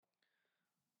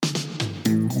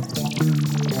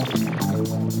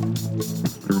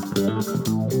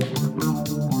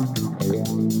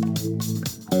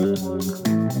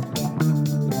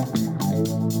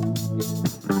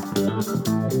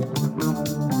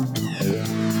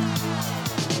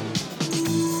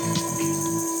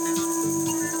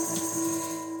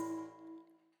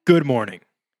good morning,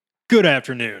 good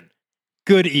afternoon,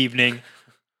 good evening.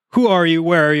 Who are you,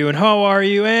 where are you, and how are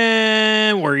you,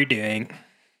 and what are you doing?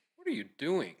 What are you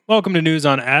doing? Welcome to News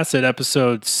on Acid,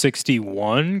 episode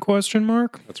 61, question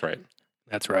mark? That's right.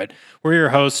 That's right. We're your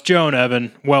hosts, Joe and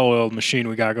Evan. Well-oiled machine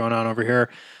we got going on over here.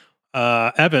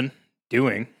 Evan,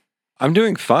 doing? I'm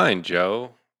doing fine,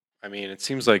 Joe. I mean, it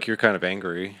seems like you're kind of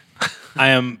angry. I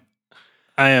am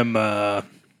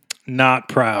not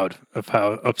proud of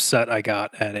how upset I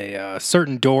got at a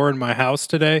certain door in my house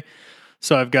today.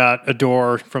 So I've got a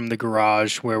door from the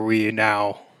garage where we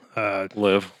now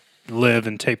Live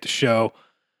and tape the show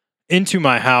into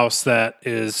my house that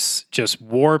is just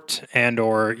warped and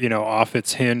or off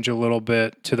its hinge a little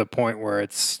bit to the point where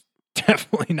it's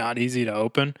definitely not easy to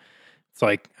open. It's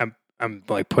like I'm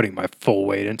like putting my full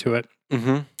weight into it.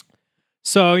 Mm-hmm.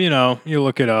 So you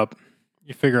look it up,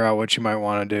 you figure out what you might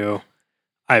want to do.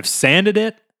 I've sanded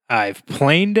it, I've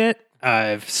planed it,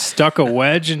 I've stuck a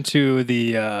wedge into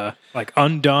the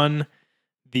undone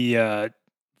the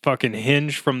fucking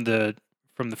hinge from the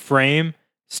frame,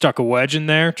 stuck a wedge in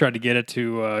there, tried to get it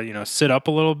to sit up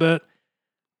a little bit.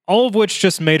 All of which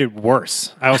just made it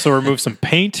worse. I also removed some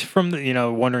paint from the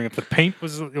wondering if the paint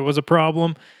was a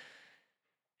problem.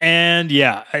 And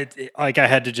yeah, I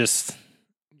had to just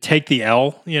take the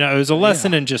L. It was a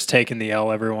lesson in just taking the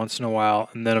L every once in a while.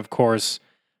 And then of course,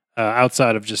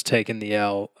 outside of just taking the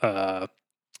L,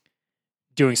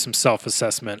 doing some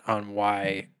self-assessment on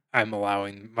why I'm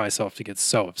allowing myself to get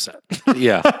so upset.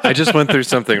 Yeah, I just went through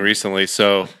something recently.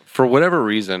 So for whatever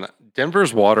reason,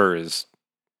 Denver's water is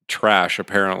trash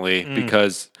apparently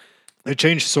because they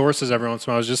change sources every once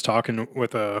in a while. I was just talking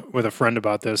with a friend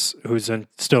about this who's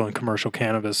still in commercial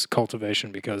cannabis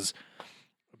cultivation because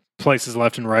places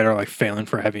left and right are like failing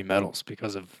for heavy metals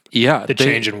because of the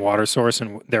change in water source,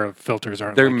 and their filters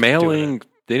aren't. They're mailing.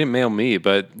 They didn't mail me,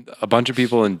 but a bunch of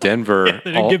people in Denver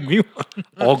they didn't give me one.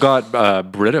 all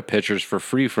got Brita pitchers for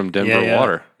free from Denver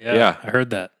water. Yeah, I heard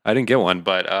that. I didn't get one,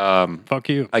 but fuck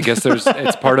you. I guess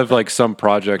it's part of like some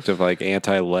project of like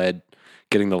anti-lead,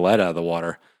 getting the lead out of the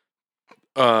water.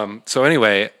 So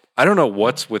anyway, I don't know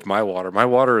what's with my water. My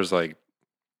water is like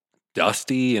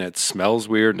dusty and it smells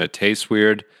weird and it tastes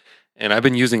weird. And I've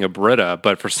been using a Brita,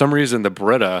 but for some reason the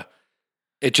Brita,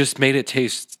 it just made it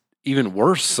taste even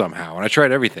worse somehow. And I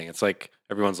tried everything. It's like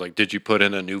everyone's like, "Did you put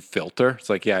in a new filter?" It's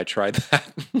like, "Yeah, I tried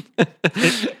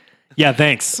that." Yeah,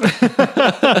 thanks.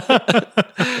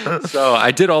 So I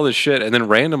did all this shit, and then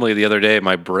randomly the other day,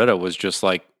 my Brita was just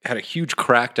like had a huge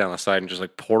crack down the side and just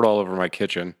like poured all over my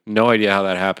kitchen. No idea how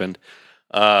that happened.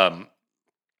 And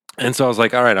so I was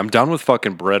like, "All right, I'm done with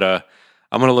fucking Brita.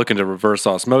 I'm gonna look into reverse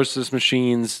osmosis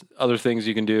machines, other things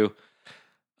you can do."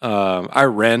 I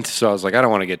rent, so I was like, I don't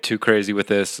want to get too crazy with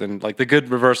this. And like the good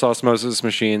reverse osmosis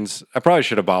machines, I probably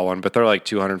should have bought one, but they're like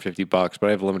 $250. But I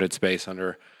have limited space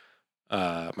under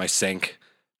my sink,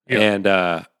 and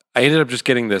I ended up just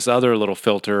getting this other little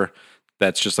filter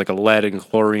that's just like a lead and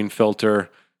chlorine filter.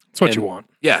 That's what you want.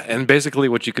 Yeah, and basically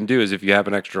what you can do is if you have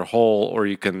an extra hole, or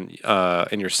you can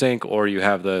in your sink, or you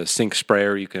have the sink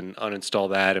sprayer, you can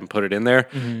uninstall that and put it in there.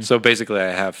 Mm-hmm. So basically, I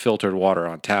have filtered water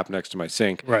on tap next to my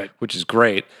sink, right? Which is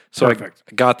great. So I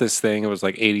Perfect. got this thing. It was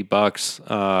like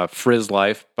 $80. Frizz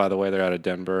Life, by the way, they're out of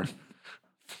Denver.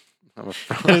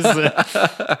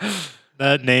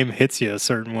 That name hits you a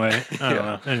certain way. I don't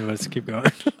know. Anyways, keep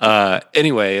going.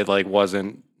 Anyway, it like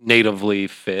wasn't natively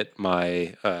fit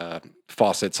my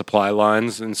faucet supply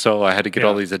lines, and so I had to get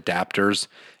all these adapters.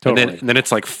 Totally. And then it's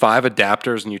like 5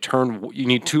 adapters, and you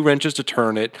need 2 wrenches to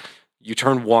turn it. You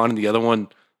turn one, and the other one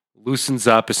loosens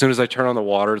up. As soon as I turn on the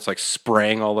water, it's like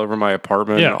spraying all over my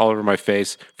apartment, and all over my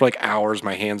face for like hours.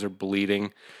 My hands are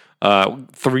bleeding.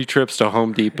 3 trips to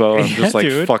Home Depot. I'm just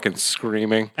like fucking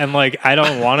screaming. And like, I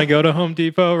don't want to go to Home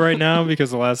Depot right now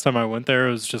because the last time I went there,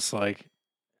 it was just like,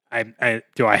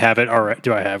 do I have it already?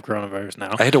 Do I have coronavirus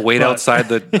now? I had to wait outside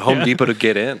the Home Depot to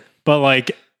get in. But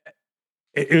like,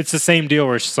 it's the same deal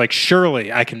where it's just like,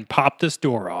 surely I can pop this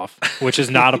door off, which is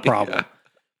not a problem,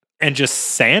 and just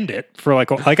sand it for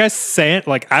like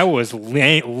I was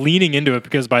leaning into it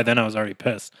because by then I was already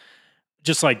pissed.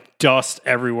 Just like dust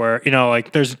everywhere,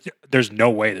 like there's no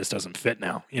way this doesn't fit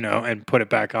now, and put it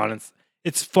back on.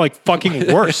 It's like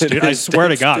fucking worse, dude. I swear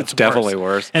to God, it's definitely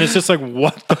worse. And it's just like,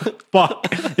 what the fuck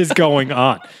is going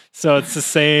on? So it's the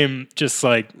same, just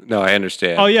like, no, I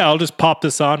understand. Oh yeah, I'll just pop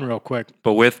this on real quick.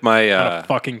 But with my not a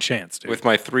fucking chance, dude. With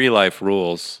my 3 life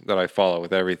rules that I follow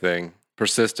with everything: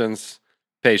 persistence,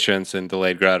 patience, and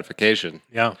delayed gratification.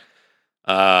 Yeah.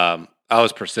 I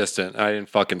was persistent. I didn't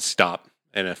fucking stop.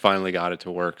 And it finally got it to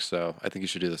work, so I think you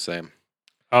should do the same.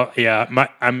 Oh yeah,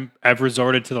 I've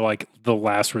resorted to the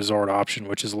last resort option,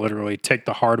 which is literally take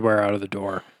the hardware out of the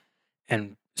door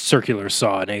and circular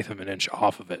saw an eighth of an inch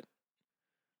off of it,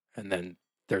 and then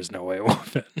there's no way it won't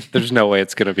fit. There's no way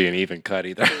it's going to be an even cut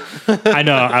either. I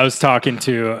know. I was talking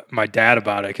to my dad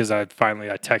about it because I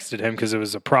texted him because it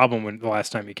was a problem when the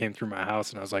last time he came through my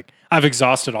house, and I was like, I've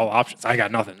exhausted all options. I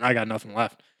got nothing. I got nothing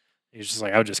left. He's just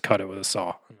like, I would just cut it with a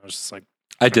saw. And I was just like,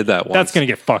 I did that once. That's gonna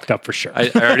get fucked up for sure.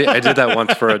 I did that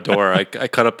once for a door. I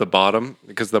cut up the bottom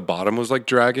because the bottom was like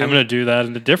dragging. I'm gonna do that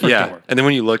in a different door. And then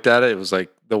when you looked at it, it was like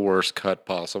the worst cut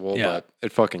possible. Yeah. But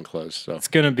it fucking closed. So It's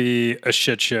gonna be a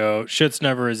shit show. Shit's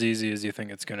never as easy as you think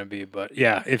it's gonna be. But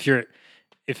yeah, if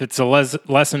it's a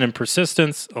lesson in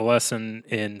persistence, a lesson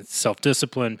in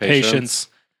self-discipline, patience,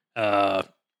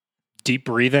 deep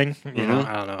breathing, you know,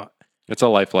 I don't know. It's a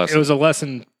life lesson. It was a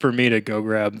lesson for me to go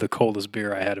grab the coldest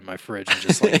beer I had in my fridge and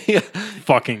just like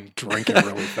fucking drink it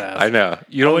really fast. I know.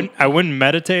 I went and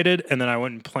meditated, and then I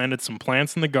went and planted some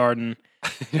plants in the garden,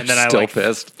 and then I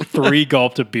pissed. 3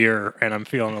 gulped of beer, and I'm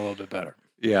feeling a little bit better.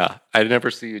 Yeah, I never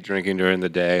see you drinking during the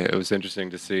day. It was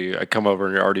interesting to see. I come over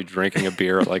and you're already drinking a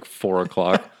beer at like 4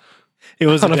 o'clock. It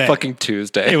was on a fucking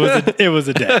Tuesday. It was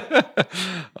a day.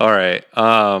 All right.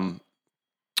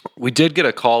 We did get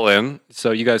a call in, so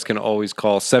you guys can always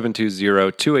call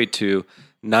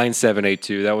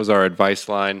 720-282-9782. That was our advice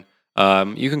line.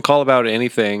 You can call about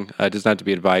anything. It doesn't have to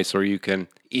be advice, or you can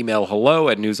email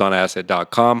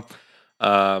hello@newsonasset.com.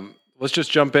 Let's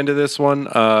just jump into this one.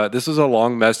 This is a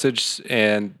long message,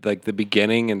 and like the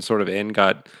beginning and sort of end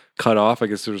got cut off. I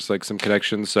guess there's like some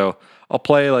connections, so I'll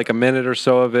play like a minute or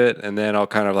so of it, and then I'll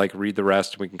kind of like read the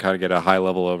rest. We can kind of get a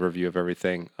high-level overview of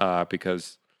everything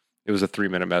because it was a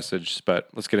 3-minute message, but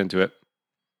let's get into it.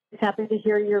 Happy to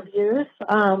hear your views.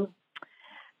 The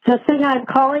thing I'm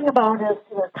calling about is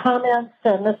your comments,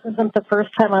 and this isn't the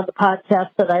first time on the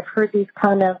podcast that I've heard these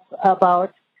comments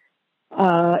about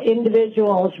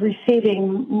individuals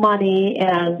receiving money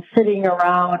and sitting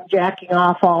around jacking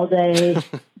off all day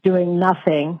doing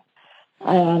nothing.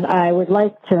 And I would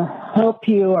like to help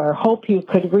you or hope you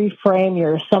could reframe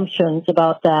your assumptions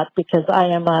about that, because I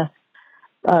am a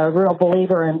real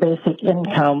believer in basic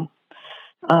income.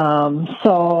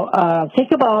 So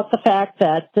think about the fact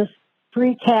that this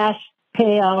free cash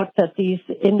payout that these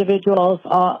individuals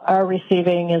are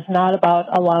receiving is not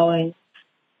about allowing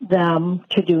them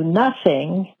to do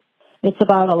nothing. It's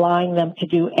about allowing them to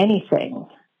do anything.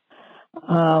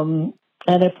 And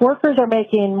if workers are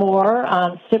making more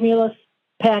on stimulus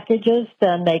packages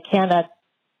than they can at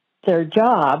their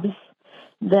jobs,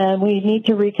 then we need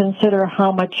to reconsider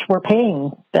how much we're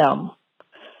paying them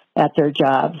at their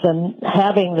jobs. And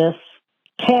having this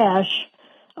cash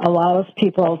allows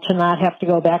people to not have to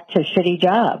go back to shitty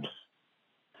jobs.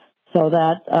 So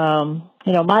that,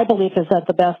 my belief is that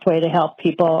the best way to help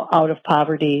people out of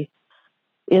poverty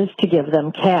is to give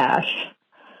them cash.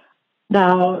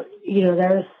 Now,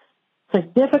 there's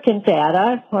significant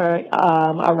data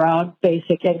around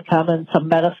basic income and some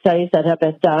meta studies that have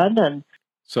been done. And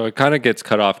so it kind of gets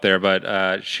cut off there,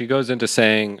 but she goes into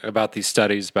saying about these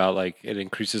studies about like it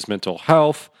increases mental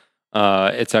health.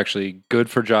 It's actually good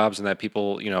for jobs, and that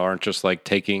people, aren't just like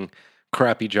taking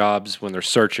crappy jobs when they're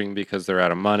searching because they're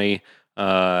out of money.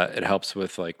 It helps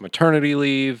with like maternity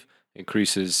leave,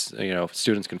 increases,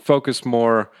 students can focus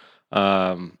more,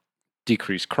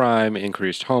 decreased crime,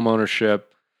 increased home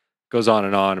ownership, goes on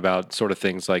and on about sort of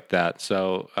things like that.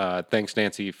 So thanks,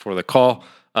 Nancy, for the call.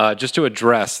 Just to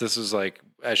address, this is like,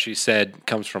 as she said,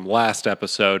 comes from last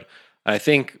episode. I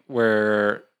think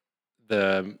where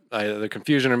the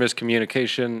confusion or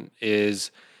miscommunication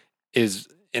is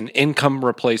an income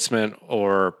replacement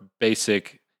or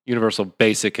universal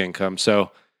basic income.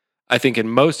 So I think in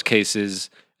most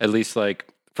cases, at least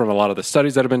like from a lot of the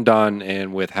studies that have been done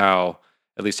and with how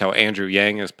Andrew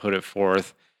Yang has put it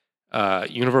forth,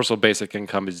 universal basic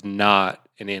income is not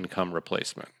an income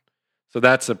replacement. So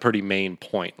that's a pretty main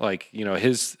point. Like,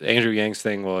 Andrew Yang's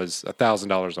thing was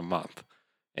 $1,000 a month,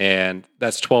 and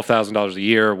that's $12,000 a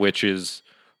year, which is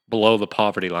below the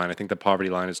poverty line. I think the poverty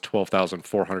line is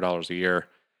 $12,400 a year.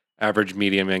 Average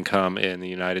median income in the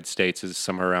United States is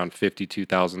somewhere around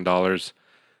 $52,000.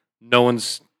 No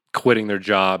one's quitting their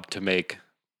job to make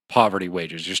poverty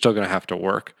wages. You're still going to have to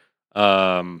work.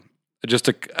 Just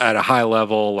at a high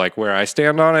level, like where I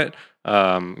stand on it,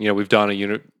 we've done a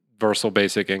universal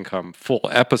basic income full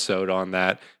episode on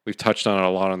that. We've touched on it a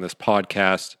lot on this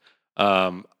podcast.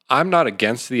 I'm not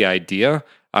against the idea.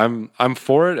 I'm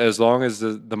for it as long as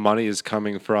the money is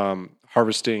coming from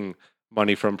harvesting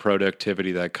money from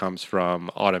productivity that comes from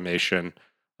automation,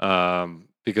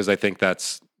 because I think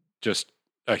that's just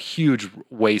a huge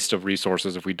waste of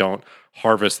resources if we don't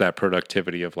harvest that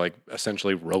productivity of like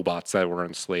essentially robots that we're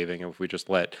enslaving. If we just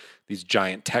let these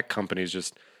giant tech companies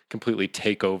just completely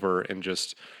take over and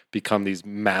just become these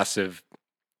massive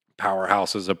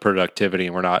powerhouses of productivity,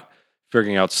 and we're not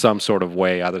figuring out some sort of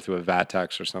way, either through a VAT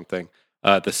tax or something.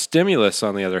 The stimulus,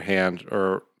 on the other hand,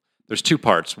 there's two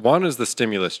parts. One is the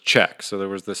stimulus check. So there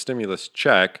was the stimulus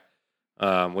check,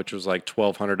 which was like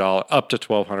 $1,200, up to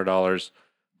 $1,200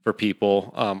 for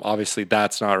people. Obviously,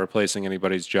 that's not replacing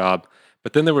anybody's job.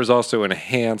 But then there was also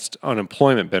enhanced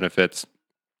unemployment benefits.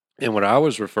 And what I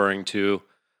was referring to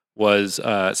was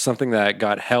something that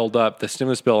got held up. The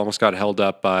stimulus bill almost got held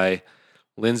up by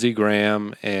Lindsey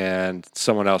Graham and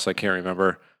someone else, I can't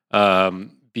remember,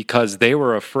 because they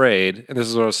were afraid. And this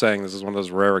is what I was saying. This is one of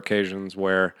those rare occasions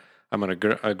where I'm going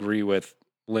to agree with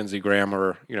Lindsey Graham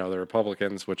or the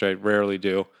Republicans, which I rarely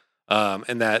do,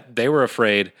 and that they were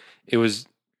afraid it was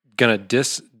going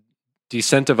to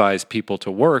disincentivize people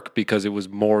to work because it was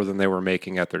more than they were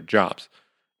making at their jobs.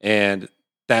 And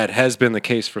that has been the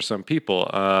case for some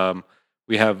people.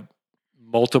 We have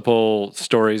multiple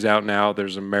stories out now.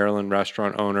 There's a Maryland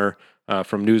restaurant owner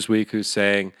from Newsweek who's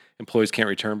saying employees can't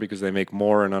return because they make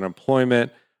more in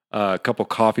unemployment. A couple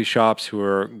coffee shops who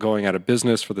are going out of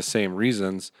business for the same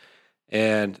reasons.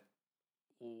 And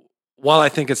while I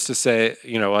think it's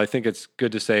I think it's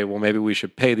good to say, well, maybe we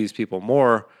should pay these people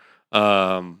more.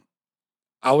 I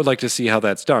would like to see how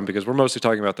that's done, because we're mostly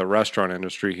talking about the restaurant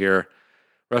industry here.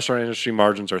 Restaurant industry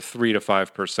margins are 3 to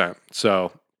 5%.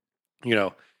 So,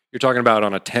 you're talking about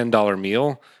on a $10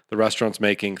 meal, the restaurant's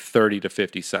making 30 to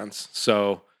 50 cents.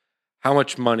 So how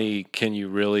much money can you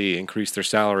really increase their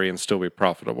salary and still be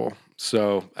profitable?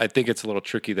 So I think it's a little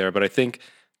tricky there, but I think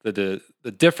the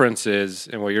difference is,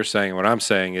 and what you're saying and what I'm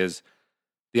saying is,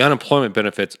 the unemployment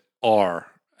benefits are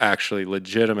actually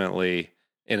legitimately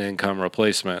an income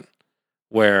replacement,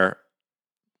 where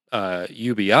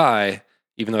UBI,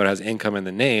 even though it has income in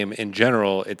the name, in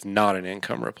general, it's not an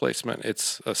income replacement.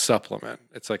 It's a supplement.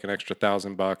 It's like an extra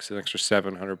 $1,000, an extra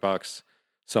 $700,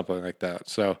 something like that.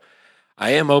 So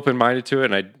I am open-minded to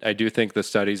it, and I do think the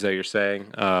studies that you're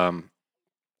saying, I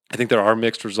think there are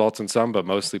mixed results in some, but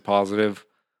mostly positive.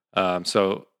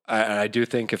 So I do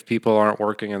think if people aren't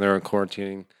working and they're in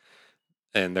quarantine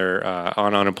and they're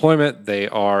on unemployment, they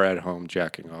are at home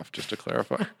jacking off, just to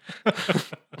clarify.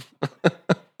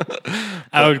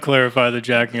 I would clarify the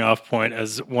jacking off point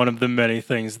as one of the many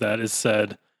things that is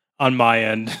said on my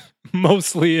end,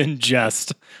 mostly in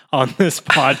jest on this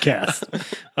podcast.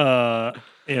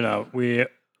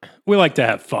 We like to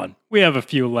have fun. We have a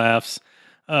few laughs,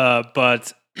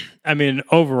 but I mean,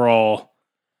 overall,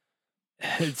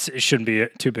 it shouldn't be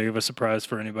too big of a surprise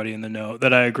for anybody in the know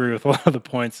that I agree with a lot of the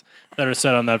points that are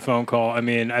said on that phone call. I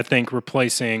mean, I think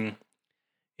replacing,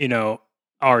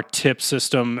 our tip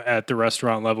system at the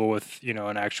restaurant level with,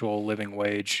 an actual living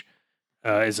wage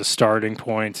is a starting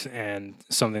point and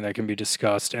something that can be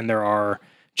discussed. And there are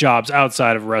jobs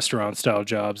outside of restaurant style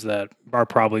jobs that are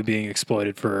probably being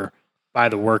exploited by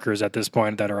the workers at this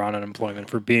point that are on unemployment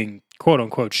for being quote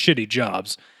unquote shitty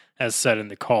jobs, as said in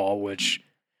the call, which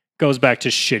goes back to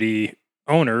shitty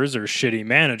owners or shitty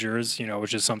managers,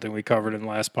 which is something we covered in the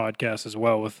last podcast as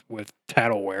well with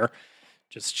Tattleware,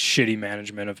 just shitty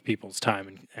management of people's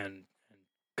time and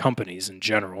companies in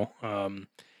general.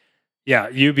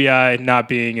 UBI not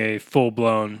being a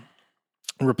full-blown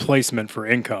replacement for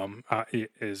income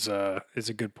is a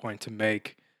good point to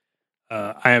make.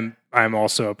 I'm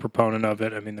also a proponent of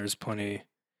it. I mean, there's plenty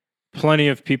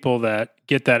of people that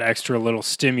get that extra little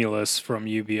stimulus from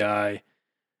UBI,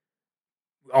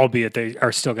 albeit they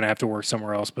are still going to have to work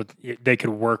somewhere else, but they could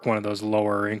work one of those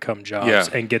lower income jobs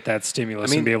and get that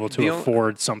stimulus and be able to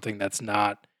afford something that's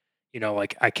not,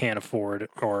 like I can't afford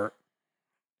or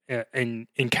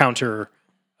encounter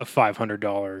a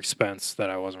 $500 expense that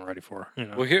I wasn't ready for.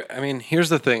 Well, here's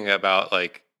the thing about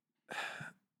like,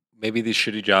 maybe these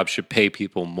shitty jobs should pay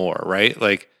people more, right?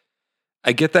 Like,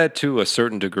 I get that to a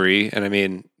certain degree, and I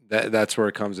mean that's where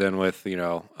it comes in with they're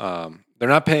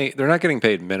not getting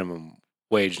paid minimum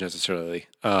wage necessarily.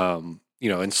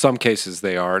 In some cases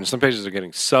they are, and some cases they're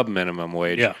getting sub minimum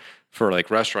wage for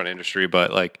like restaurant industry,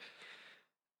 but like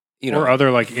or other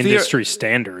like industry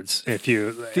standards. If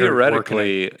you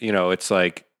theoretically, it's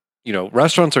like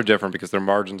restaurants are different because their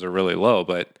margins are really low,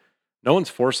 but no one's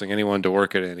forcing anyone to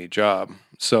work at any job.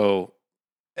 So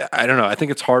I don't know. I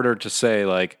think it's harder to say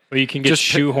like, but you can get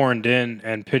shoehorned in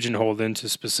and pigeonholed into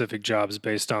specific jobs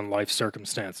based on life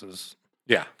circumstances.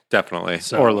 Yeah, definitely.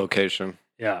 Or location.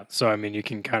 Yeah. So, I mean, you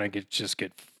can kind of get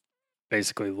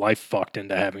basically life fucked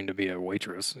into having to be a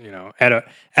waitress, at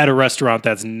a restaurant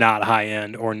that's not high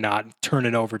end or not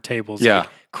turning over tables Yeah. like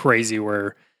crazy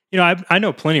where, I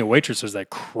know plenty of waitresses that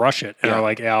crush it and Yeah, are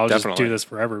like, yeah, I'll just definitely. do this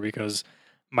forever because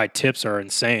my tips are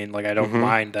insane. Like I don't Mhm.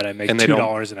 mind that I make And they don't-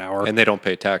 $2 an hour. And they don't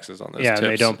pay taxes on those Yeah, tips.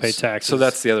 and they don't pay taxes. So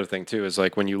that's the other thing too, is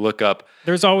like when you look up,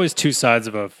 There's always two sides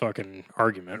of a fucking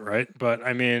argument, right? But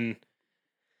I mean,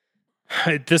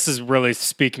 this is really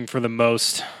speaking for the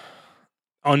most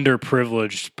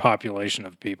underprivileged population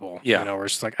of people. Yeah. Where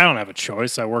it's just like, I don't have a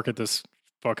choice. I work at this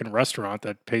fucking restaurant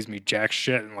that pays me jack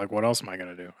shit. And like, what else am I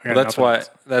going to do? I got that's nothing why, else.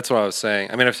 that's what I was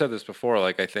saying. I mean, I've said this before,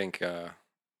 like I think,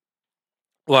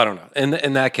 well, I don't know.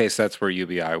 In that case, that's where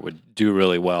UBI would do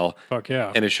really well. Fuck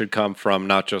yeah. And it should come from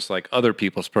not just like other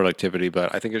people's productivity,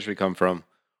 but I think it should come from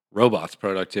robots'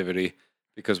 productivity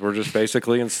because we're just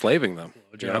basically enslaving them.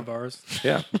 Blowjob bars.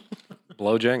 Yeah.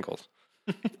 Blow jangles.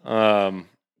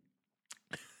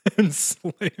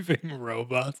 Enslaving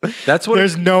robots. That's what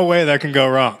There's no way that can go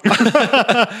wrong.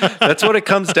 that's what it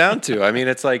comes down to. I mean,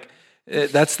 it's like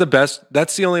that's the best.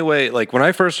 That's the only way. Like when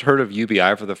I first heard of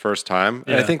UBI for the first time,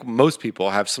 and I Yeah. think most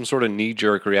people have some sort of knee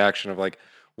jerk reaction of like,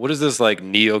 what is this like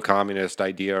neo communist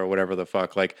idea or whatever the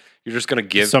fuck? Like you're just gonna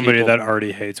give Somebody people- that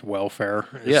already hates welfare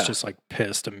is Yeah. just like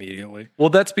pissed immediately. Well,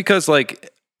 that's because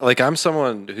like I'm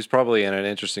someone who's probably in an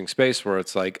interesting space where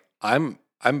it's like I'm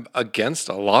against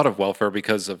a lot of welfare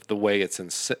because of the way it's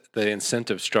the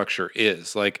incentive structure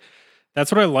is. Like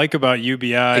That's what I like about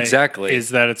UBI. Exactly. Is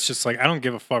that it's just like, I don't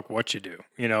give a fuck what you do.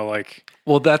 Like,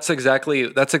 well, that's exactly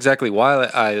why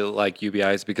I like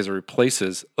UBI is because it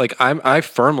replaces like I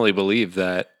firmly believe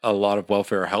that a lot of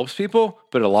welfare helps people,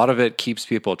 but a lot of it keeps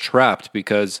people trapped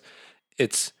because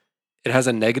it has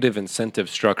a negative incentive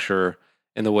structure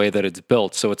in the way that it's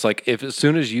built. So it's like if as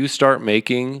soon as you start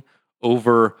making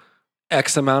over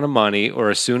X amount of money, or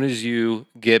as soon as you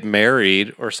get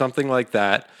married or something like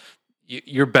that,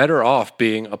 you're better off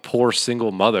being a poor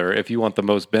single mother if you want the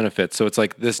most benefits. So it's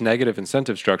like this negative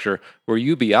incentive structure where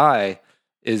UBI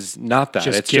is not that.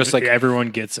 It's just like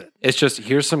everyone gets it. It's just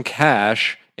here's some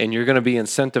cash and you're going to be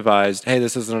incentivized. Hey,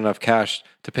 this isn't enough cash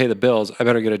to pay the bills. I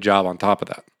better get a job on top of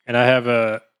that. And I have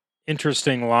a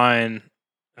interesting line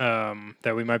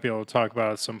that we might be able to talk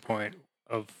about at some point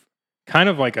of kind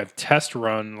of like a test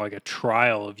run, like a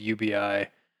trial of UBI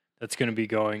that's going to be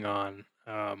going on.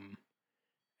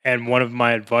 And one of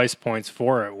my advice points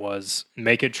for it was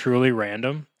make it truly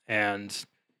random and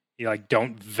you like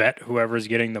don't vet whoever's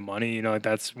getting the money.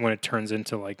 That's when it turns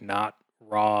into like not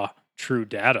raw, true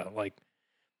data. Like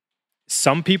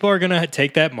some people are going to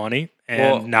take that money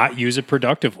and not use it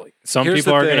productively. Some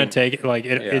people are going to take it like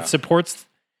it supports.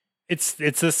 It's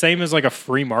the same as like a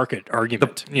free market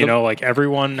argument. Like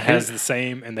everyone has the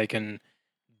same and they can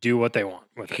do what they want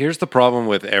with it. Here's the problem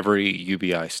with every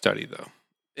UBI study though,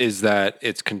 is that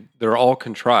they're all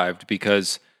contrived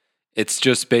because it's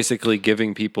just basically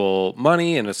giving people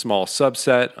money in a small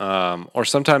subset, or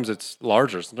sometimes it's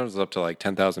larger. Sometimes it's up to like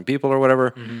 10,000 people or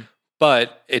whatever. Mm-hmm.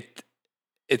 But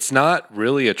it's not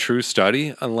really a true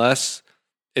study unless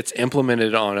it's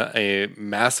implemented on a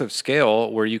massive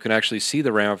scale where you can actually see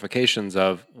the ramifications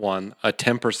of a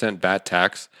 10% VAT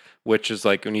tax, which is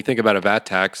like when you think about a VAT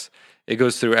tax, it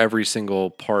goes through every single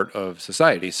part of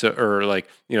society. So, or like,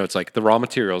 it's like the raw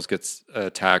materials gets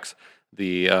taxed,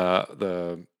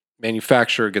 the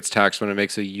manufacturer gets taxed when it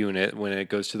makes a unit, when it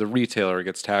goes to the retailer, it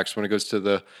gets taxed, when it goes to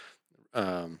the,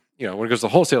 when it goes to the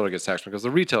wholesaler, it gets taxed, when it goes to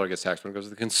the retailer, it gets taxed, when it goes to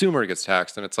the consumer, it gets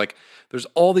taxed. And it's like, there's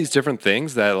all these different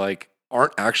things that like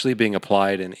aren't actually being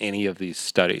applied in any of these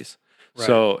studies. Right.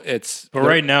 So but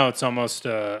right now it's almost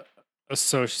a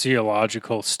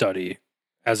sociological study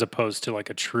as opposed to like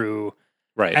a true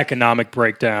economic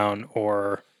breakdown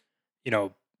or,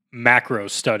 macro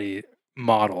study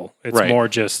model. It's more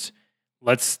just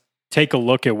let's take a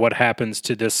look at what happens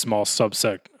to this small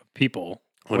subset of people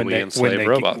when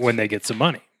they get some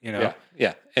money. Yeah.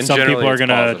 And some people are going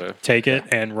to positive. take it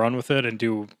and run with it and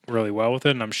do really well with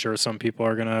it. And I'm sure some people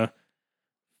are going to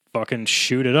fucking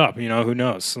shoot it up. Who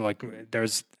knows? Like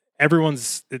it's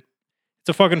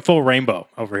a fucking full rainbow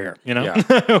over here.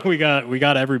 Yeah. we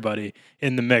got everybody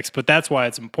in the mix, but that's why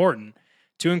it's important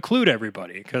to include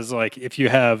everybody. Because like if you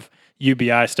have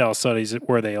UBI style studies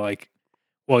where they like,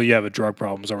 well, you have a drug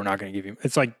problem, so we're not going to give you.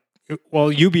 It's like,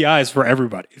 well, UBI is for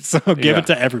everybody, so give it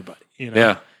to everybody. Yeah. You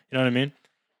know what I mean?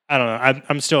 I don't know.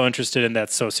 I'm still interested in that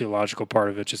sociological part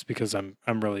of it, just because I'm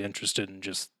really interested in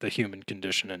just the human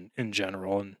condition in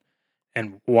general,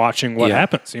 and watching what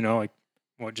happens.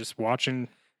 Just watching.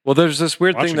 Well, there's this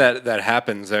weird thing that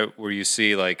happens where you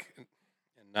see like,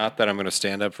 not that I'm going to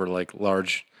stand up for like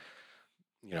large,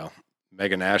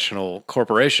 mega national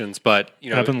corporations, but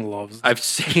Evan loves them.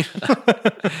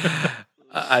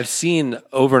 I've seen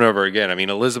over and over again. I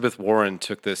mean, Elizabeth Warren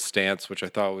took this stance, which I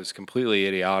thought was completely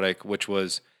idiotic, which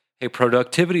was, hey,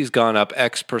 productivity's gone up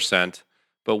X percent,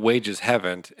 but wages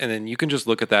haven't. And then you can just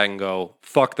look at that and go,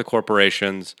 fuck the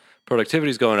corporations.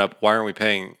 Productivity's going up. Why aren't we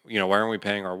paying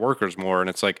our workers more? And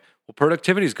it's like, well,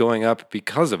 productivity's going up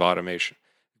because of automation.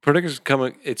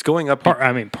 It's going up.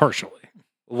 Partially.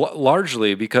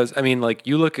 Largely because, like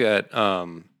you look at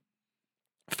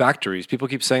factories, people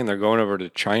keep saying they're going over to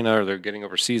China or they're getting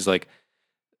overseas. Like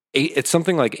it's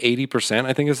something like 80%,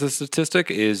 I think is the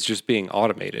statistic, is just being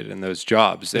automated in those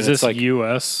jobs. Is this like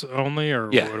U.S. only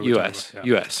or yeah, what are we U.S.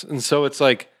 U.S. And so it's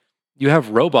like you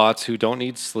have robots who don't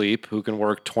need sleep, who can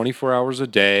work 24 hours a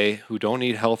day, who don't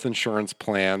need health insurance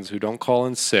plans, who don't call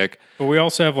in sick. But we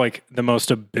also have like the most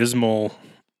abysmal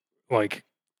like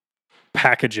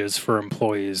packages for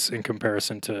employees in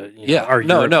comparison to our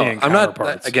European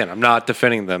counterparts. I'm not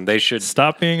defending them. They should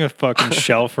stop being a fucking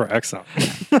shell for Exxon.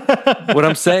 What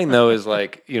I'm saying though is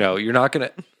like, you're not going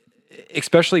to,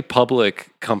 especially public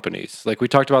companies. Like we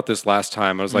talked about this last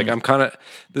time. I was like,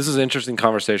 this is an interesting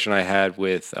conversation I had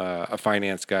with a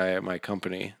finance guy at my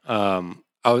company.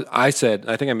 I said,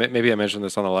 I think maybe I mentioned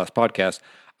this on the last podcast.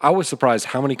 I was surprised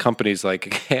how many companies like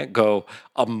can't go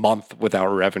a month without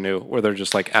revenue, where they're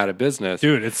just like out of business.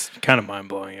 Dude, it's kind of mind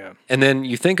blowing, yeah. And then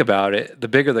you think about it, the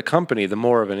bigger the company, the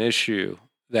more of an issue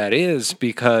that is,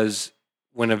 because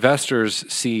when investors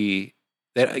see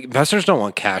that, investors don't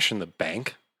want cash in the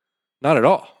bank, not at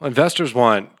all. Investors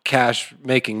want cash,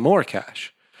 making more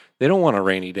cash. They don't want a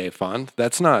rainy day fund.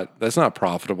 That's not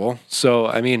profitable. So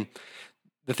I mean,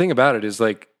 the thing about it is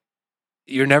like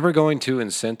you're never going to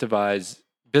incentivize.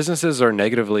 Businesses are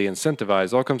negatively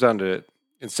incentivized. All comes down to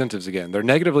incentives again. They're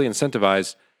negatively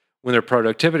incentivized when their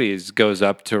productivity goes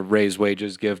up to raise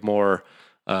wages, give more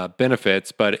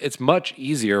benefits. But it's much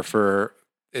easier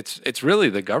it's really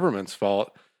the government's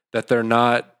fault that they're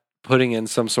not putting in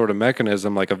some sort of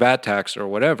mechanism like a VAT tax or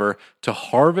whatever to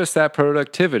harvest that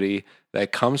productivity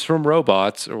that comes from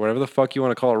robots or whatever the fuck you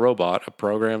want to call a robot. A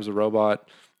program's a robot,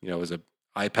 is an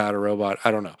iPad a robot?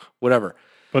 I don't know, whatever.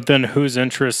 But then whose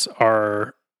interests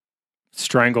are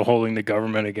strangleholding the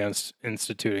government against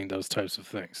instituting those types of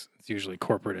things? It's usually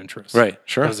corporate interests. Right,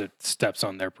 sure. Because it steps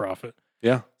on their profit.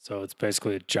 Yeah. So it's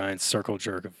basically a giant circle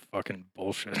jerk of fucking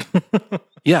bullshit.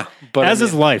 Yeah. But As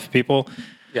is life, people.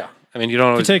 Yeah. I mean, you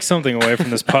don't always... To take something away from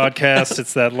this podcast,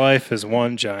 it's that life is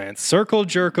one giant circle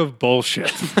jerk of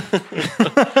bullshit.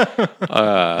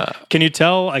 Can you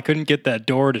tell I couldn't get that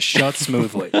door to shut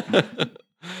smoothly?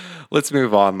 Let's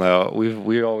move on, though.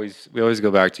 We always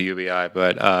go back to UBI,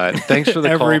 but thanks for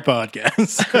the call. Every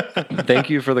podcast. Thank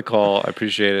you for the call. I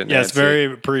appreciate it, Nancy. Yes, very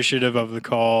appreciative of the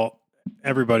call.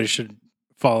 Everybody should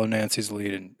follow Nancy's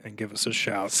lead and give us a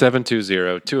shout.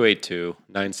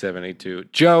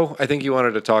 720-282-9782. Joe, I think you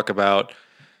wanted to talk about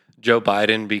Joe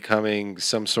Biden becoming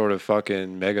some sort of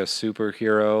fucking mega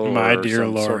superhero. My dear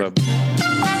Lord.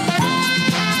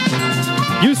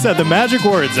 You said the magic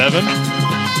words, Evan.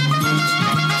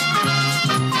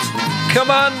 Come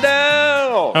on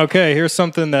down. Okay, here's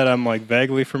something that I'm like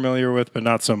vaguely familiar with, but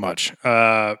not so much,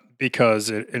 because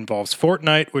it involves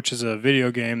Fortnite, which is a video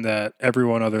game that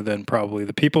everyone other than probably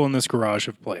the people in this garage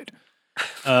have played.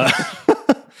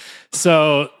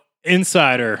 So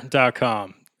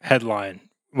Insider.com headline,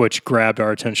 which grabbed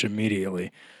our attention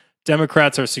immediately.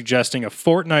 Democrats are suggesting a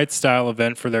Fortnite-style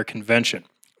event for their convention,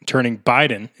 turning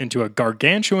Biden into a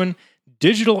gargantuan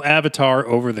digital avatar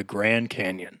over the Grand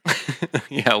Canyon.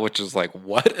 Yeah, which is like,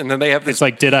 what? And then they have this... It's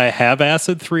like, did I have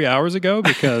acid 3 hours ago?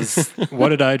 Because what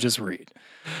did I just read?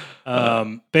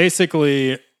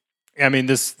 Basically, I mean,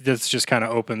 this just kind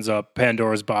of opens up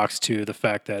Pandora's box to the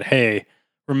fact that, hey,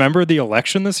 remember the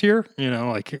election this year?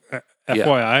 Like,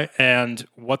 FYI. And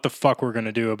what the fuck we're going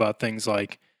to do about things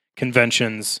like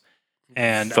conventions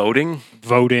and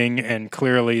voting. And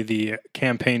clearly the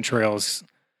campaign trails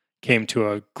came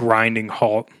to a grinding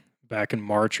halt back in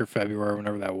March or February,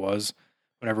 whenever that was,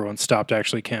 when everyone stopped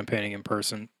actually campaigning in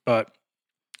person. But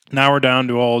now we're down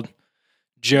to old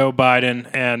Joe Biden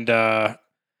and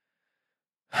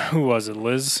who was it?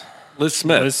 Liz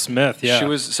Smith. Liz Smith, yeah. She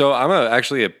was. So I'm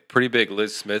actually a pretty big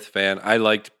Liz Smith fan. I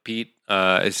liked Pete,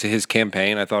 his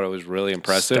campaign. I thought it was really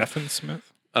impressive. Stephen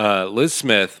Smith. Liz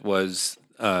Smith was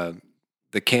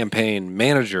the campaign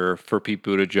manager for Pete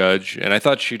Buttigieg, and I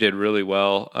thought she did really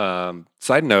well.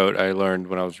 Side note, I learned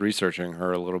when I was researching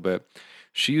her a little bit,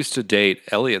 she used to date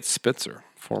Eliot Spitzer,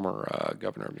 former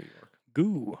governor of New York.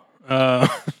 Goo.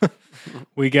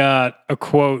 We got a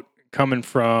quote coming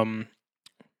from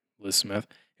Liz Smith.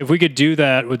 if we could do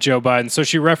that with Joe Biden. So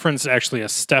she referenced actually a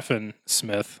Stephen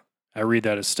Smith. I read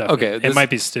that as Stephen. Okay, it might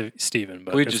be Stephen,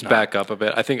 but we it's just not. back up a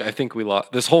bit. I think we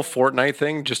lost this whole Fortnite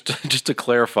thing. Just to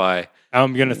clarify.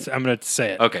 I'm gonna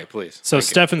say it. Okay, please. So Thank you.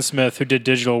 Stephen Smith, who did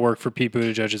digital work for Pete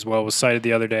Buttigieg as well, was cited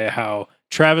the other day how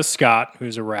Travis Scott,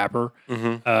 who's a rapper,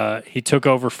 he took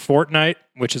over Fortnite,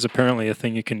 which is apparently a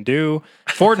thing you can do.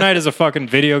 Fortnite is a fucking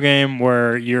video game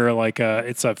where you're like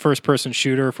it's a first-person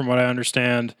shooter, from what I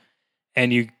understand,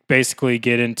 and you basically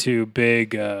get into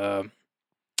big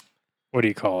what do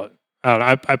you call it? I don't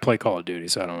know. I play Call of Duty,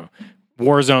 so I don't know.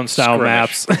 Warzone style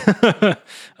maps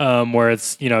where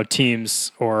it's,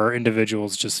 teams or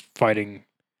individuals just fighting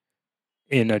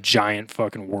in a giant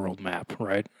fucking world map,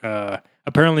 right?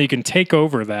 Apparently you can take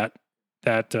over that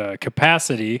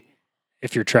capacity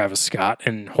if you're Travis Scott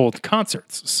and hold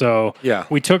concerts. So Yeah.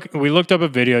 we looked up a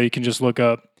video. You can just look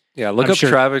up. Yeah, look I'm up sure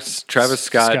Travis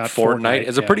Scott Fortnite.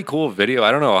 It's a yeah. pretty cool video.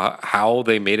 I don't know how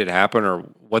they made it happen or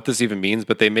what this even means,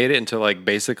 but they made it into like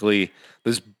basically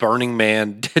this Burning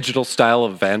Man digital style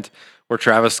event where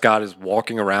Travis Scott is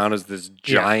walking around as this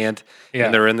giant Yeah.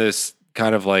 and they're in this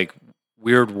kind of like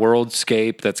weird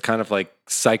worldscape that's kind of like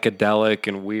psychedelic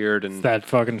and weird and That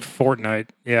fucking Fortnite.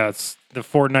 Yeah, it's the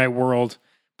Fortnite world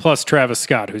plus Travis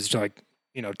Scott, who's like,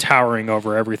 towering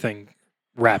over everything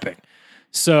rapping.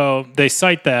 So they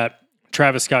cite that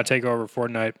Travis Scott take over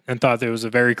Fortnite and thought that it was a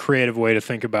very creative way to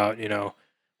think about,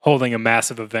 holding a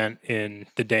massive event in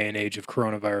the day and age of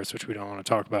coronavirus, which we don't want to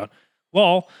talk about.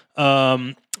 Lol.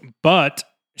 But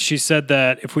she said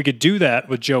that if we could do that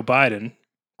with Joe Biden,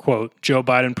 quote, Joe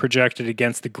Biden projected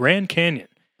against the Grand Canyon,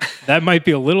 that might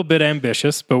be a little bit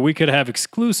ambitious, but we could have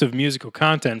exclusive musical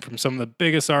content from some of the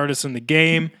biggest artists in the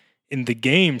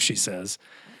game, she says,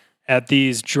 at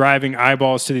these driving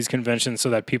eyeballs to these conventions so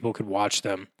that people could watch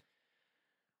them.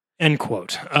 End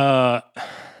quote. what are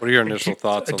your initial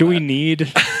thoughts on Do we that?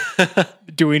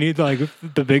 need like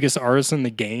the biggest artists in the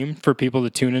game for people to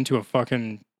tune into a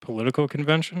fucking political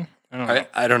convention? I don't know.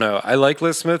 I don't know. I like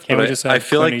Liz Smith, Can't we but just have I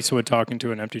feel Clint like Eastwood talking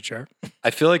to an empty chair? I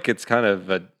feel like it's kind of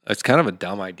a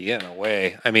dumb idea in a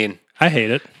way. I mean, I hate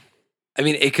it.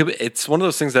 it's one of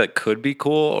those things that could be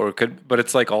cool or could, but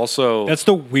it's like also That's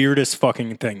the weirdest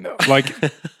fucking thing, though. Like,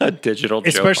 a digital,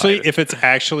 especially Joe Biden. if it's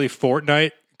actually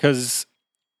Fortnite, because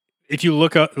if you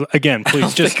look up again, I please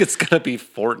don't just think it's gonna be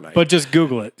Fortnite. but just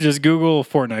Google it. Just Google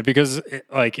Fortnite because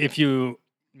like if you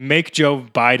make Joe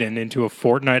Biden into a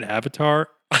Fortnite avatar,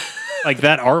 like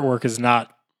that artwork is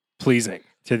not pleasing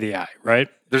to the eye, right?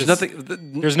 there's It's-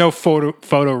 nothing. There's no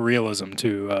photorealism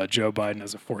to Joe Biden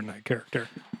as a Fortnite character.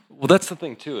 Well, that's the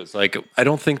thing too. Is like I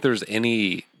don't think there's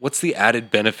any. What's the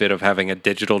added benefit of having a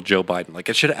digital Joe Biden? Like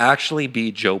it should actually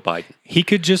be Joe Biden. He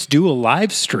could just do a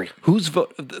live stream. Who's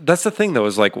vote? That's the thing though.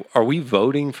 Is like, are we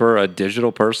voting for a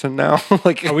digital person now?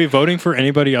 Like, Are we voting for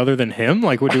anybody other than him?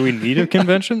 Like, do we need a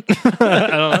convention? I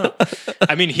don't know.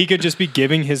 I mean, he could just be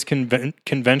giving his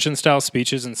convention-style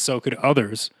speeches, and so could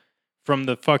others from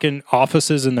the fucking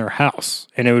offices in their house,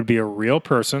 and it would be a real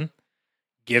person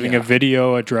giving a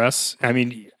video address. I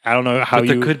mean, I don't know how but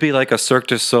there could be like a Cirque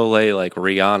du Soleil, like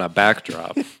Rihanna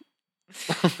backdrop.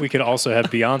 we could also have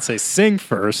Beyonce sing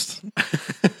first.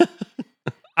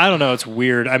 I don't know. It's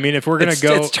weird. I mean, if we're gonna It's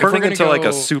go, turning into like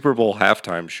a Super Bowl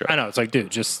halftime show. I know. It's like,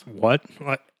 dude, just what?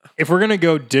 Like, if we're gonna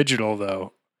go digital,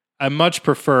 though, I much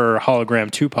prefer hologram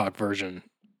Tupac version,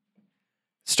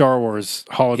 Star Wars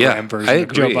hologram Yeah, version I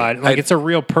of Joe agree. Biden. Like, it's a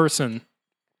real person.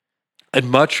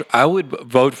 I would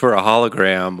vote for a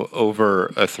hologram over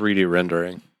a 3D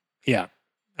rendering. Yeah,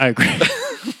 I agree.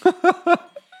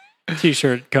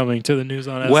 T-shirt coming to the News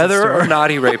on Acid Whether store. or not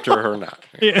he raped her or not.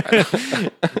 Yeah.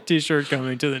 T-shirt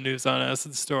coming to the News on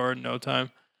Acid store in no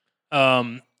time.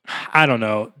 I don't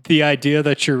know. The idea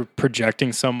that you're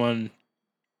projecting someone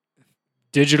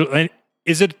digital, and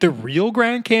is it the real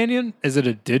Grand Canyon? Is it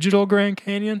a digital Grand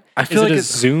Canyon? I feel is like it a it's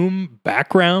zoom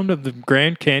background of the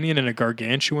Grand Canyon in a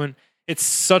gargantuan? It's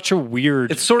such a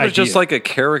weird. It's sort of just idea. like a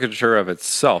caricature of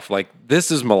itself. Like this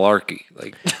is malarkey.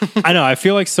 Like I know. I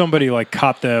feel like somebody like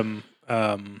caught them,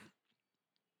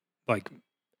 like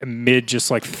mid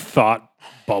just like thought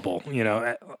bubble. You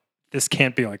know, this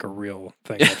can't be like a real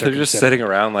thing. that they're just considering. sitting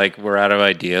around like we're out of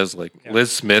ideas. Like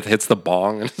Liz Smith hits the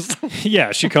bong and it's like,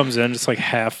 Yeah, she comes in just like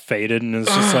half faded and is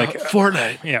just like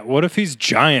Fortnite. yeah. What if he's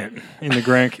giant in the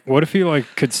Grand? What if he like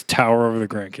could tower over the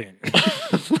Grand Canyon?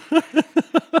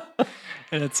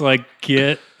 And it's like,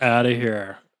 get out of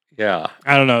here. Yeah.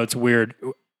 I don't know. It's weird.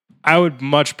 I would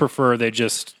much prefer they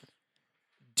just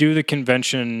do the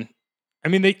convention I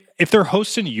mean, if they're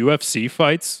hosting UFC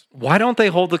fights, Why don't they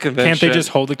hold the convention? can't they just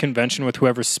hold a convention with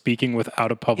whoever's speaking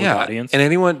without a public audience? And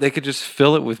anyone, they could just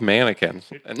fill it with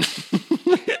mannequins. And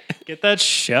Get that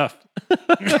chef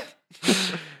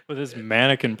with his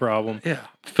mannequin problem. yeah,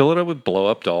 fill it up with blow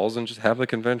up dolls and just have the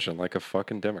convention like a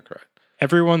fucking Democrat.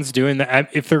 Everyone's doing that.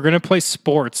 If they're going to play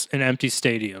sports in empty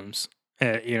stadiums,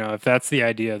 if that's the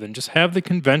idea, then just have the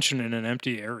convention in an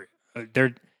empty area.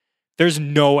 There's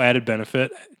no added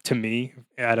benefit to me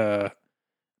at a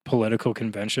political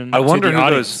convention. I wonder to the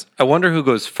audience. I wonder who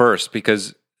goes first,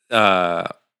 because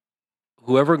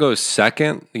whoever goes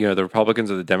second, the Republicans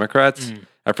or the Democrats.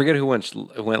 I forget who went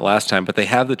last time, but they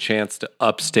have the chance to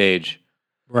upstage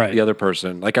right the other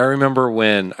person. Like, I remember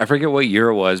when, I forget what year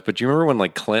it was, but do you remember when,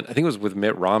 like, I think it was with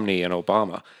Mitt Romney and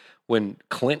Obama, when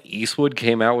Clint Eastwood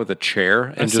came out with a chair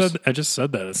and I just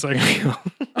said that a second ago.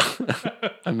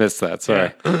 I missed that.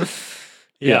 Sorry.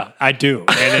 Yeah, I do,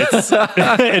 and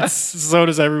it's so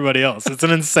does everybody else. It's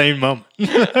an insane moment. Like,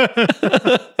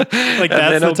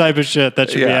 that's the type of shit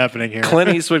that should be happening here. Clint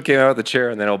Eastwood came out with the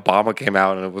chair, and then Obama came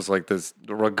out, and it was like this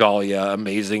regalia,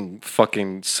 amazing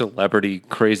fucking celebrity,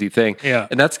 crazy thing. Yeah,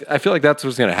 and I feel like that's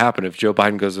what's going to happen if Joe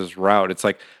Biden goes this route. It's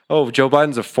like, oh, Joe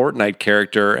Biden's a Fortnite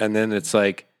character, and then it's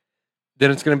like, then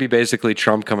it's going to be basically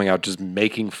Trump coming out just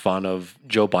making fun of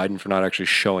Joe Biden for not actually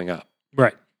showing up.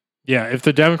 Right. Yeah, if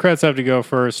the Democrats have to go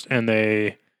first and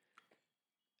they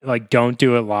don't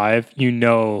do it live,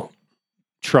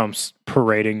 Trump's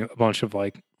parading a bunch of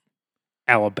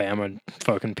Alabama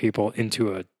fucking people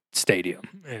into a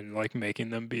stadium and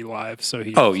making them be live. So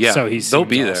he they'll be awesome.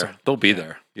 there. They'll be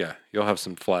there. Yeah, you'll have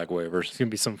some flag wavers. It's gonna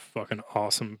be some fucking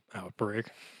awesome outbreak.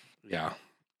 Yeah.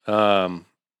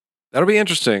 That'll be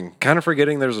interesting. Kind of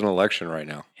forgetting there's an election right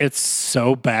now. It's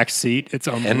so backseat. It's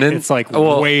it's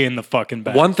way in the fucking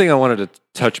back. One thing I wanted to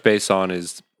touch base on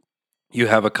is you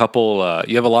have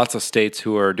lots of states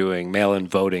who are doing mail-in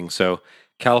voting. So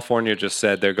California just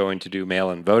said they're going to do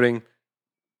mail-in voting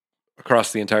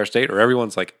across the entire state, or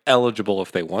everyone's eligible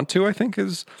if they want to, I think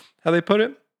is how they put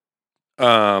it.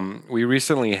 We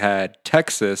recently had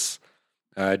Texas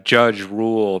judge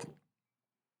rule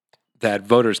that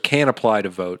voters can apply to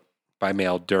vote by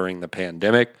mail during the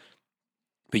pandemic.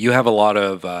 But you have a lot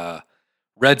of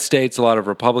red states, a lot of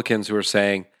Republicans who are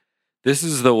saying this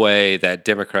is the way that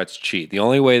Democrats cheat. The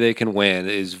only way they can win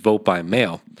is vote by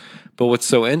mail. But what's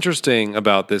so interesting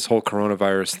about this whole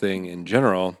coronavirus thing in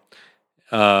general,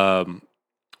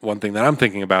 one thing that I'm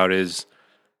thinking about is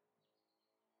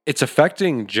it's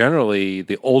affecting generally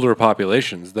the older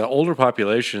populations. The older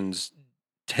populations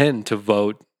tend to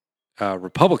vote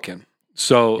Republican.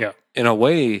 So in a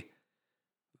way,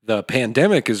 the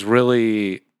pandemic is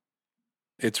really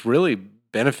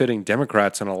benefiting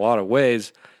Democrats in a lot of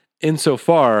ways,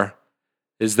 insofar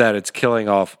as that it's killing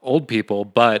off old people.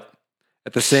 But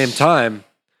at the same time,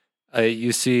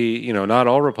 you see, not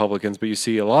all Republicans, but you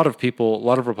see a lot of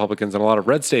Republicans and a lot of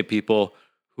red state people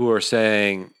who are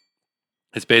saying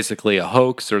it's basically a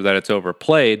hoax or that it's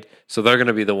overplayed. So they're going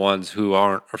to be the ones who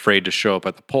aren't afraid to show up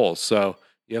at the polls. So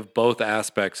you have both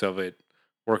aspects of it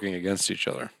working against each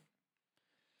other.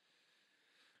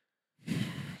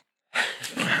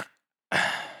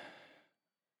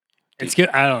 It's good.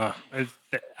 I don't know.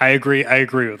 I agree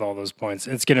with all those points.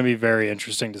 It's going to be very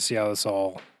interesting to see how this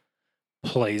all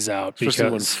plays out. Especially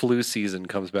when flu season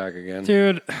comes back again.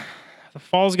 Dude, the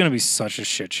fall is going to be such a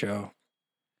shit show.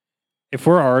 If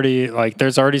we're already,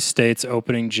 there's already states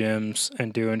opening gyms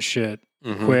and doing shit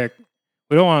quick.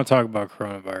 We don't want to talk about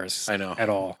coronavirus. I know. At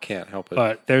all. Can't help it.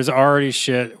 But there's already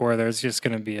shit where there's just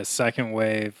going to be a second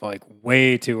wave,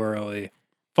 way too early.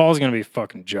 Fall's going to be a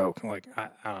fucking joke. I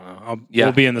don't know.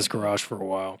 We'll be in this garage for a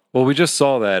while. Well, we just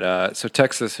saw that. So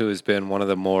Texas, who has been one of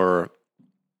the more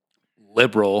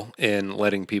liberal in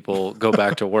letting people go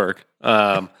back to work,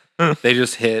 they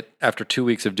just hit, after 2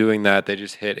 weeks of doing that, they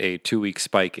just hit a 2-week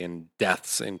spike in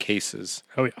deaths and cases.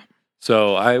 Oh, yeah.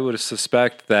 So I would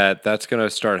suspect that that's going to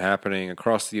start happening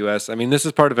across the U.S. I mean, this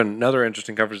is part of another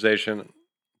interesting conversation.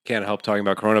 Can't help talking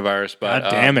about coronavirus, but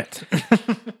God damn it.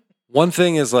 One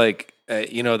thing is that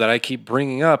I keep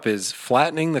bringing up is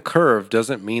flattening the curve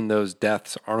doesn't mean those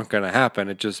deaths aren't going to happen.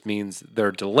 It just means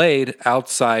they're delayed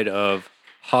outside of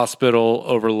hospital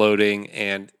overloading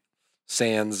and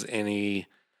sans any,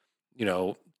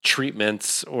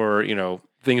 treatments or,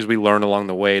 things we learn along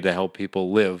the way to help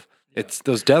people live.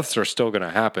 Those deaths are still going to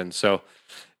happen. So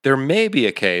there may be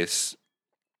a case,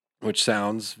 which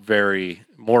sounds very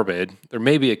morbid, there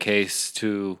may be a case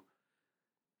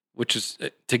which is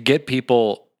to get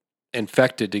people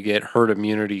infected to get herd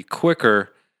immunity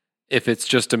quicker if it's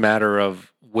just a matter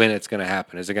of when it's going to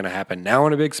happen. Is it going to happen now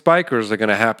in a big spike, or is it going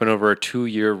to happen over a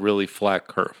 2-year really flat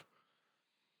curve?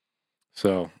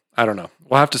 So I don't know.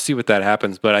 We'll have to see what that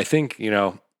happens. But I think,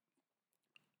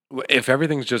 if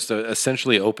everything's just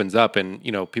essentially opens up and,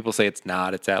 people say it's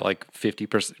not, it's at like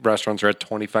 50%, restaurants are at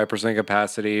 25%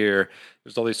 capacity, or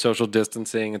there's all these social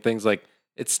distancing and things, like,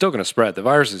 it's still going to spread. The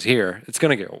virus is here. It's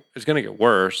going to get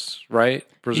worse, right?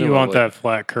 Presumably. You want that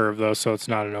flat curve though, so it's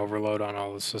not an overload on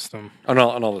all the system. On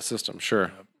all the systems, sure.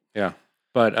 Yep. Yeah.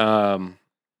 But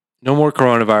no more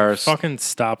coronavirus. Fucking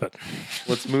stop it.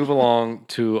 Let's move along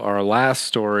to our last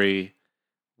story,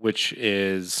 which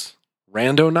is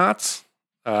Randonauts.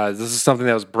 This is something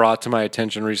that was brought to my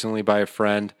attention recently by a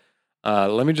friend.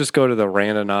 Let me just go to the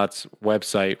Randonauts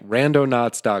website,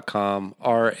 randonauts.com,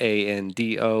 RANDONAUTS.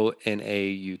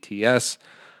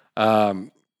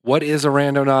 What is a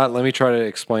randonaut? Let me try to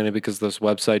explain it, because this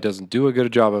website doesn't do a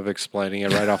good job of explaining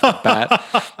it right off the bat.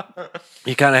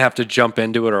 You kind of have to jump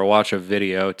into it or watch a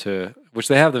video, which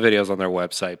they have the videos on their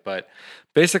website. But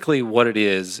basically what it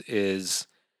is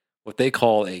what they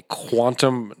call a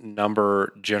quantum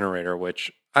number generator,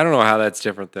 which I don't know how that's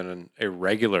different than a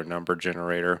regular number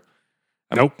generater.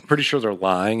 I'm pretty sure they're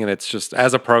lying, and it's just,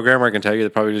 as a programmer, I can tell you they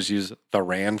probably just use the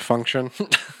rand function.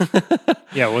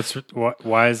 Yeah,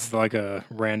 why is like a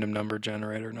random number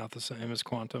generator not the same as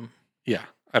quantum? Yeah,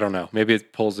 I don't know. Maybe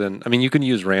it pulls in. I mean, you can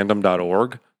use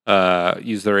random.org,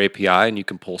 use their API, and you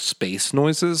can pull space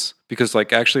noises, because,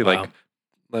 like, actually, Wow.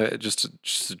 just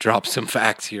to drop some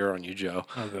facts here on you, Joe.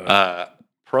 Okay.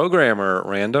 Programmer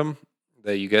random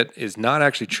that you get is not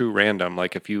actually true random.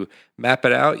 Like, if you map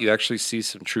it out, you actually see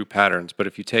some true patterns. But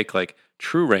if you take like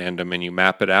true random and you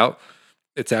map it out,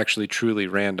 it's actually truly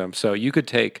random. So you could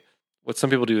take, what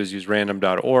some people do is use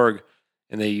random.org,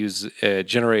 and they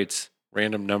generates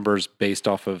random numbers based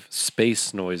off of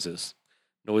space noises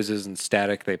and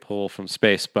static they pull from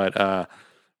space. But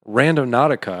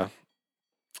Randonautica,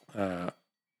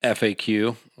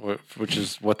 FAQ, which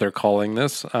is what they're calling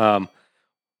this.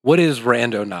 What is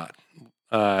Randonaut?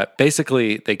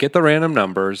 Basically, they get the random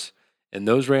numbers, and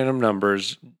those random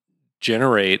numbers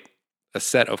generate a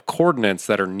set of coordinates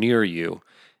that are near you.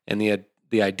 And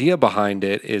the idea behind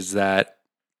it is that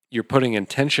you're putting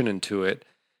intention into it.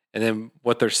 And then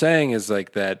what they're saying is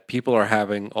like that people are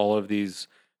having all of these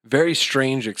very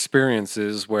strange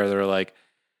experiences where they're like,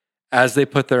 as they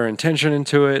put their intention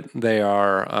into it, they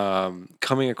are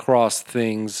coming across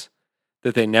things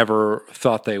that they never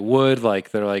thought they would. Like,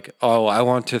 they're like, oh, I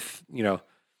want to,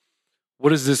 what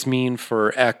does this mean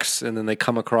for X? And then they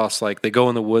come across, like, they go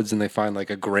in the woods and they find like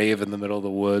a grave in the middle of the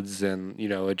woods. And,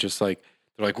 it just like,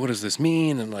 they're like, what does this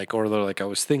mean? And like, or they're like, I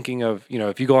was thinking of,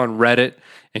 if you go on Reddit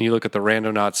and you look at the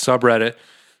Randonauts subreddit,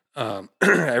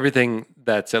 everything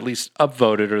that's at least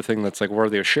upvoted or the thing that's like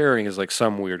worthy of sharing is like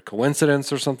some weird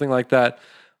coincidence or something like that.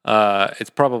 It's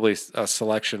probably a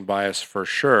selection bias for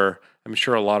sure. I'm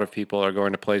sure a lot of people are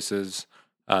going to places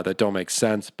that don't make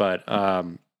sense, but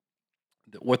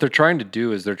what they're trying to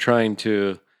do is they're trying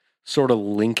to sort of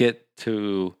link it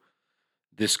to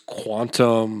this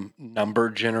quantum number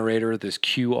generator, this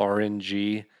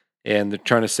QRNG, and they're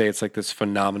trying to say it's like this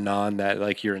phenomenon that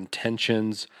like your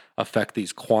intentions affect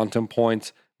these quantum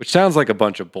points, which sounds like a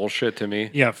bunch of bullshit to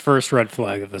me. Yeah, first red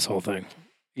flag of this whole thing.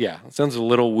 Yeah, it sounds a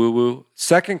little woo-woo.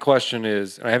 Second question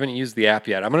is, I haven't used the app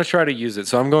yet. I'm going to try to use it.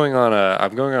 So I'm going on a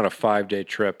 5-day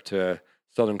trip to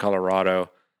Southern Colorado,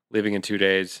 leaving in 2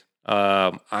 days.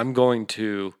 I'm going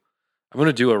to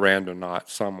do a Randonaut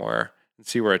somewhere and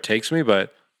see where it takes me.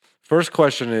 But first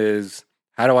question is,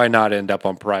 how do I not end up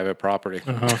on private property?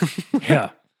 Yeah.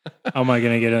 How am I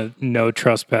going to get a no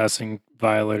trespassing,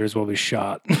 violators will be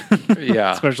shot?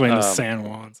 Yeah. Especially in the San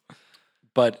Juans.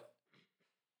 But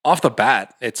off the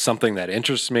bat, it's something that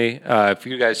interests me. If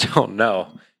you guys don't know,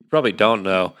 you probably don't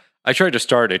know, I tried to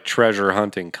start a treasure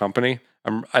hunting company.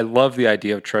 I love the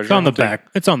idea of treasure hunting.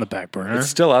 It's on the back burner. It's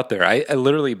still out there. I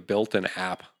literally built an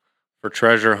app for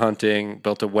treasure hunting,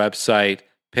 built a website,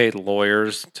 paid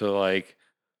lawyers to like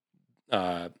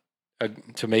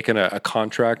to make a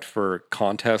contract for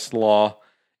contest law.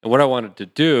 And what I wanted to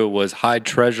do was hide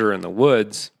treasure in the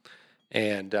woods,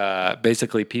 and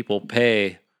basically people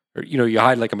pay, or you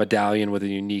hide like a medallion with a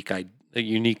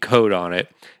unique code on it.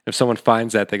 If someone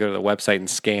finds that, they go to the website and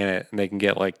scan it, and they can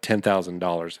get like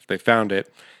 $10,000 if they found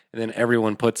it. And then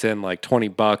everyone puts in like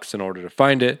 $20 in order to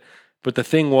find it. But the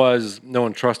thing was, no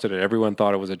one trusted it. Everyone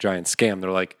thought it was a giant scam. They're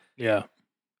like, yeah,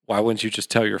 why wouldn't you just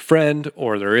tell your friend,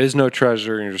 or there is no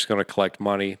treasure and you're just going to collect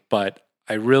money? But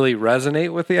I really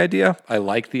resonate with the idea. I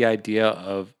like the idea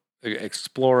of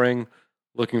exploring,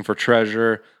 looking for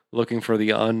treasure, looking for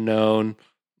the unknown,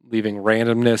 leaving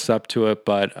randomness up to it.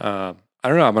 But I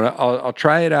don't know. I'll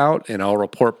try it out and I'll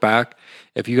report back.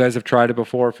 If you guys have tried it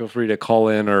before, feel free to call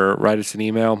in or write us an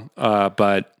email.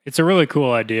 But it's a really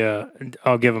cool idea.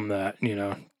 I'll give them that.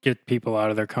 Get people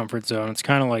out of their comfort zone. It's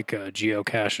kind of like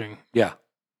geocaching. Yeah,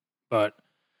 but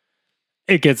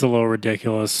it gets a little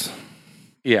ridiculous.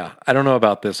 Yeah, I don't know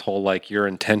about this whole like your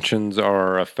intentions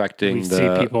are affecting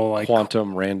the people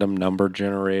quantum random number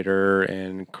generator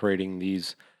and creating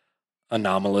these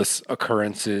anomalous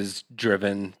occurrences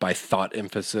driven by thought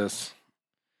emphasis.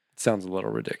 It sounds a little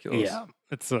ridiculous. Yeah,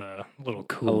 it's a little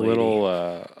cool.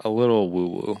 A little woo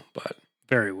woo, but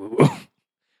very woo woo.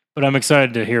 But I'm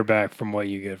excited to hear back from what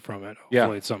you get from it.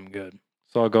 Hopefully it's something good.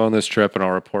 So I'll go on this trip and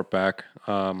I'll report back.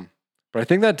 But I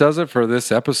think that does it for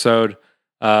this episode.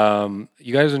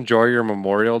 You guys enjoy your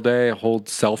Memorial Day, hold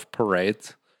self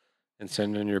parades, and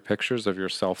send in your pictures of your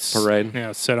self parade.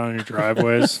 Yeah, sit on your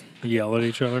driveways, yell at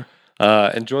each other.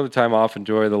 Enjoy the time off.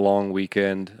 Enjoy the long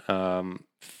weekend.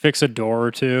 Fix a door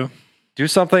or two. Do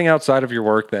something outside of your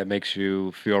work that makes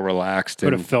you feel relaxed.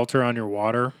 Put a filter on your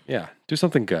water. Yeah, do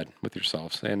something good with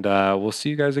yourselves. And we'll see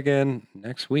you guys again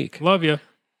next week. Love you.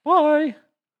 Bye.